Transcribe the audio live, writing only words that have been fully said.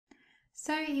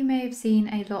So you may have seen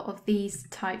a lot of these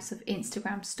types of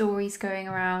Instagram stories going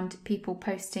around, people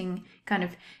posting kind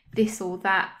of this or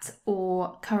that,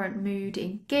 or current mood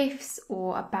in GIFs,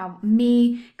 or about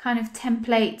me kind of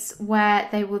templates where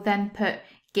they will then put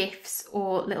GIFs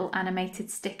or little animated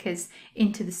stickers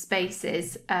into the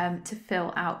spaces to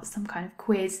fill out some kind of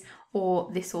quiz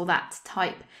or this or that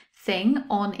type thing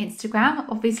on Instagram.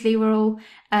 Obviously we're all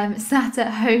sat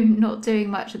at home not doing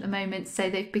much at the moment, so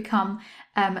they've become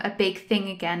a big thing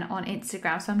again on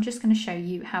Instagram. So I'm just going to show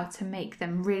you how to make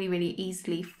them really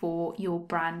easily for your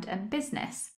brand and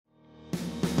business.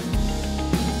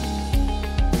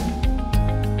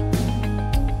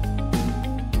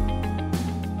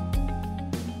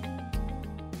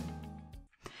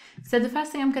 So the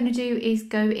first thing I'm going to do is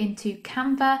go into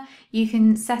Canva. You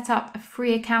can set up a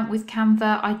free account with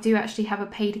Canva. I do actually have a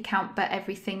paid account, but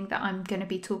everything that I'm going to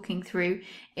be talking through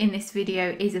in this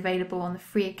video is available on the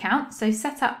free account. So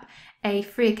set up a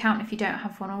free account if you don't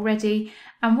have one already.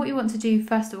 And what you want to do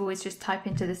first of all is just type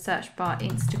into the search bar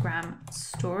Instagram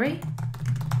story.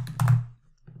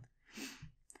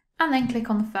 And then click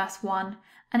on the first one.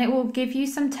 And it will give you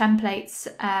some templates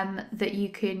that you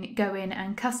can go in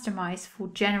and customize for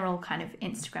general kind of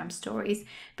Instagram stories.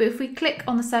 But if we click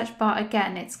on the search bar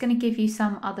again, it's going to give you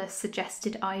some other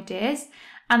suggested ideas.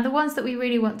 And the ones that we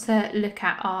really want to look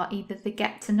at are either the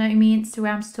get to know me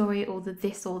Instagram story or the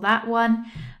this or that one.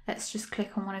 Let's just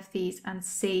click on one of these and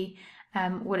see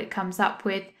what it comes up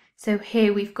with. So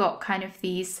here we've got kind of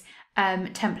these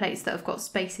templates that have got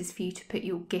spaces for you to put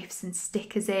your GIFs and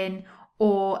stickers in,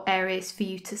 or areas for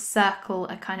you to circle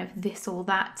a kind of this or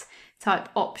that type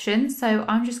option. So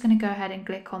I'm just going to go ahead and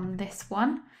click on this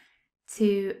one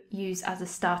to use as a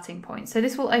starting point. So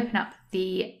this will open up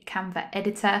the Canva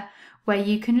editor where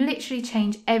you can literally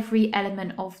change every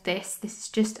element of this. This is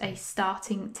just a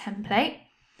starting template.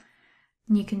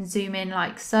 And you can zoom in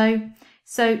like so.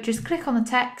 So just click on the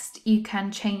text. You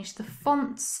can change the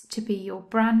fonts to be your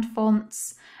brand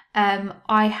fonts.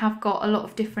 I have got a lot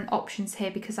of different options here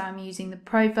because I'm using the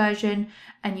Pro version,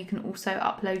 and you can also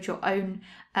upload your own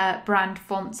brand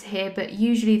fonts here, but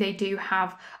usually they do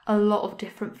have a lot of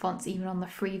different fonts even on the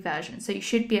free version, so you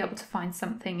should be able to find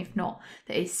something, if not,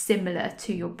 that is similar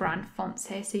to your brand fonts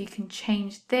here. So you can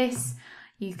change this,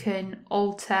 you can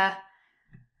alter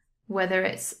whether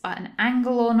it's at an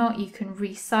angle or not, you can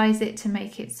resize it to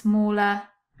make it smaller,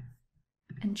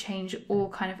 and change all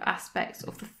kind of aspects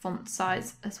of the font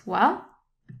size as well.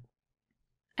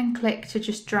 And click to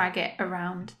just drag it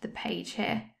around the page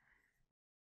here.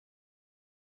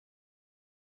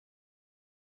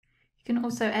 You can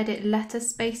also edit letter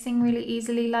spacing really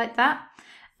easily like that.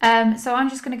 So I'm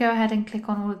just going to go ahead and click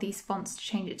on all of these fonts to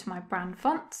change it to my brand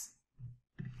fonts.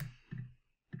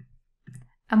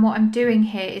 And what I'm doing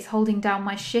here is holding down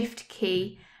my Shift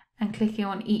key and clicking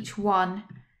on each one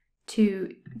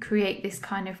to create this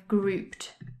kind of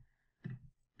grouped,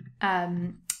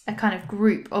 a kind of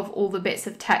group of all the bits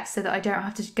of text, so that I don't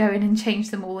have to go in and change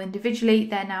them all individually.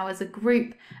 They're now as a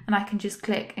group, and I can just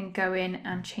click and go in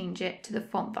and change it to the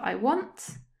font that I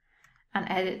want and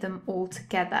edit them all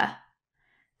together.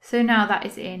 So now that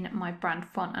is in my brand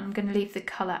font. I'm going to leave the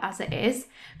colour as it is.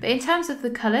 But in terms of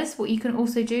the colours, what you can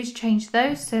also do is change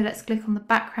those. So let's click on the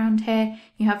background here.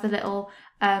 You have the little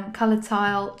colour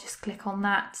tile. Just click on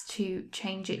that to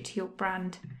change it to your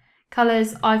brand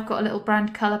colours. I've got a little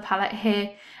brand colour palette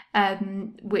here,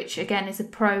 which again is a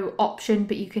pro option,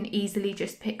 but you can easily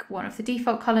just pick one of the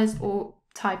default colours or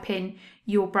type in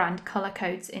your brand colour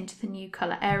codes into the new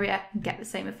colour area and get the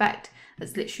same effect.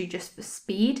 That's literally just for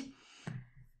speed.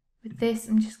 With this,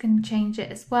 I'm just going to change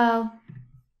it as well.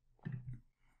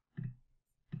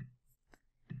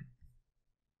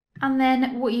 And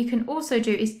then what you can also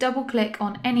do is double click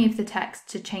on any of the text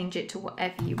to change it to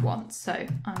whatever you want. So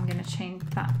I'm going to change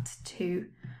that to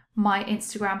my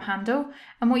Instagram handle.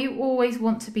 And what you always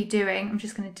want to be doing, I'm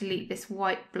just going to delete this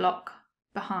white block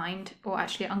behind, or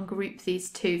actually ungroup these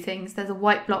two things. There's a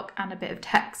white block and a bit of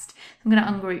text. I'm going to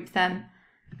ungroup them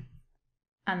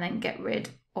and then get rid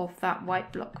of that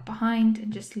white block behind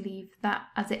and just leave that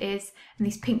as it is. And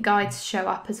these pink guides show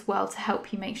up as well to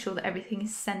help you make sure that everything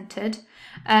is centered.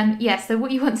 So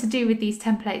what you want to do with these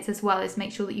templates as well is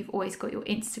make sure that you've always got your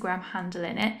Instagram handle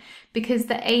in it, because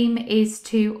the aim is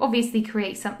to obviously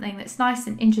create something that's nice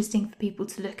and interesting for people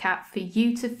to look at, for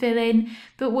you to fill in.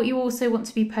 But what you also want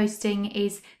to be posting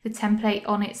is the template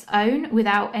on its own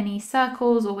without any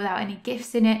circles or without any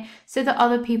GIFs in it, so that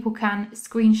other people can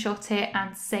screenshot it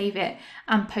and save it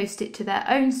and can post it to their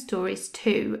own stories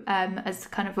too, as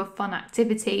kind of a fun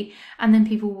activity, and then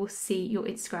people will see your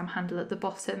Instagram handle at the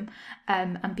bottom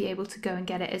and be able to go and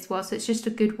get it as well. So it's just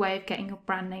a good way of getting your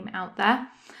brand name out there.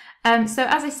 So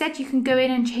as I said, you can go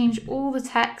in and change all the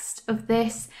text of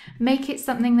this, make it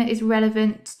something that is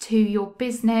relevant to your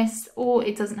business, or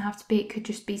it doesn't have to be, it could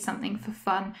just be something for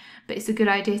fun, but it's a good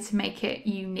idea to make it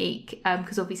unique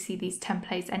because obviously these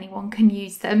templates, anyone can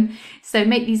use them. So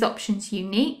make these options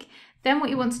unique. Then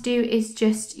what you want to do is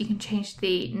just, you can change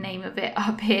the name of it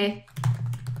up here.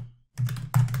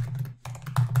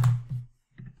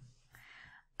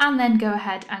 And then go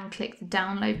ahead and click the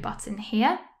download button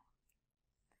here.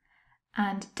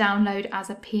 And download as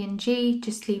a PNG,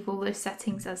 just leave all those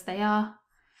settings as they are,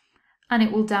 and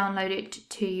it will download it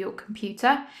to your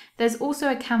computer. There's also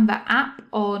a Canva app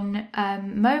on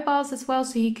mobiles as well,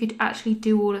 so you could actually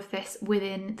do all of this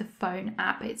within the phone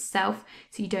app itself,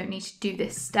 so you don't need to do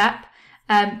this step.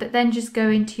 But then just go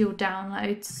into your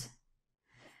downloads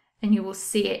and you will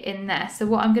see it in there. So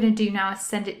what I'm going to do now is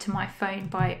send it to my phone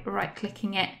by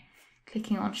right-clicking it,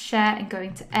 clicking on share and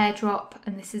going to AirDrop,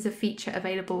 and this is a feature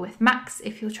available with Macs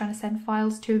if you're trying to send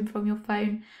files to and from your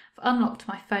phone. I've unlocked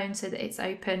my phone so that it's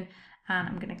open, and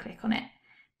I'm going to click on it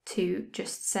to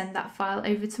just send that file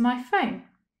over to my phone.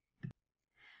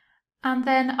 And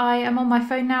then I am on my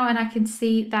phone now, and I can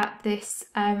see that this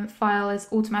file is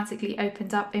automatically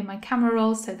opened up in my camera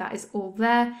roll, so that is all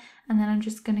there. And then I'm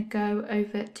just going to go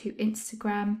over to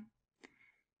Instagram,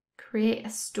 create a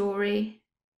story,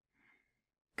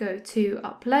 go to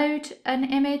upload an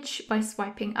image by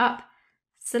swiping up,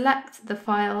 select the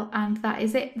file, and that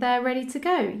is it, they're ready to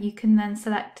go. You can then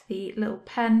select the little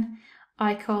pen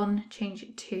icon, change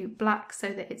it to black so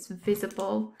that it's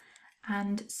visible,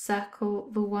 and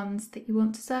circle the ones that you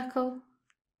want to circle.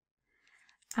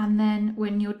 And then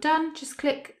when you're done, just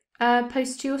click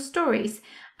post to your stories.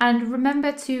 And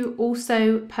remember to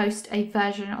also post a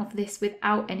version of this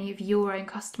without any of your own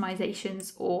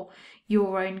customizations or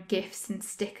your own GIFs and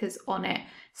stickers on it,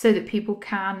 so that people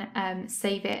can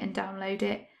save it and download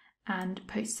it and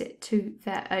post it to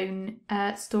their own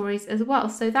stories as well.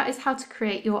 So that is how to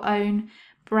create your own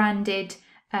branded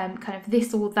kind of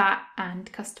this or that and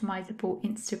customizable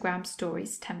Instagram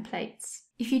stories templates.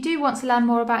 If you do want to learn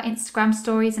more about Instagram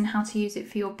stories and how to use it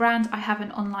for your brand, I have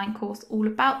an online course all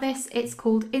about this. It's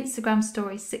called Instagram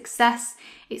Stories Success.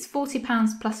 It's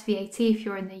 £40 plus VAT if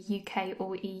you're in the UK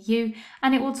or EU,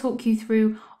 and it will talk you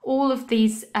through all of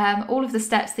these, all of the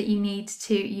steps that you need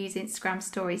to use Instagram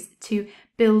stories to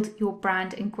build your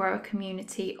brand and grow a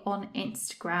community on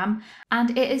Instagram.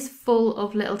 And it is full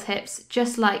of little tips,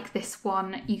 just like this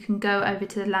one. You can go over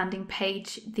to the landing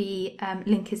page, the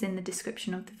link is in the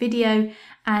description of the video,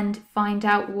 and find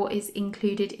out what is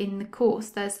included in the course.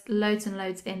 There's loads and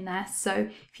loads in there. So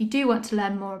if you do want to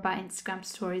learn more about Instagram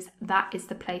stories, that is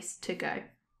the place to go.